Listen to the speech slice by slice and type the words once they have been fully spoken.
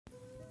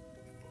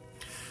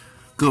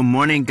Good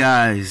morning,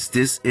 guys.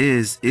 This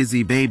is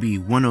Izzy Baby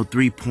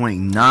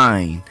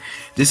 103.9.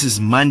 This is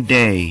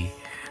Monday,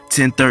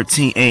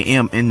 10:13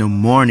 a.m. in the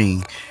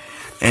morning,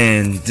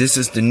 and this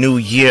is the new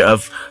year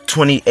of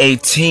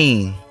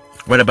 2018.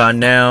 Right about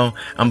now,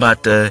 I'm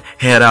about to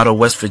head out of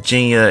West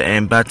Virginia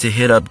and about to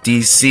hit up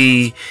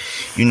DC.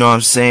 You know what I'm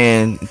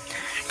saying?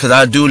 Because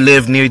I do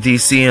live near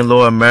DC in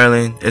Lower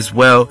Maryland as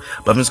well.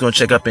 But I'm just going to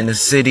check up in the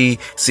city,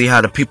 see how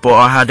the people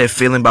are, how they're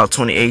feeling about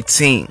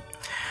 2018.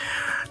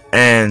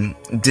 And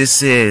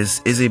this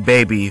is Izzy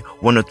Baby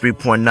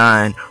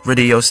 103.9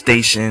 radio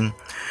station.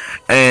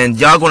 And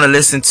y'all gonna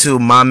listen to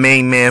my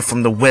main man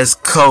from the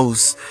West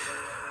Coast,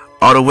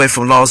 all the way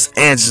from Los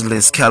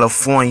Angeles,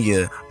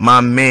 California.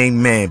 My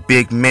main man,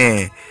 big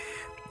man,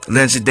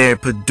 legendary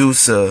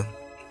producer,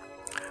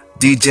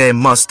 DJ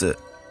Mustard.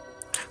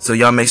 So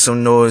y'all make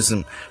some noise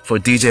for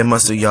DJ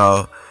Mustard,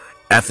 y'all,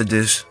 after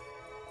this.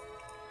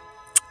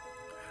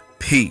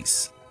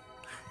 Peace.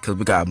 Cause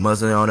we got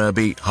Mustard on the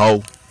beat.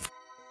 Ho.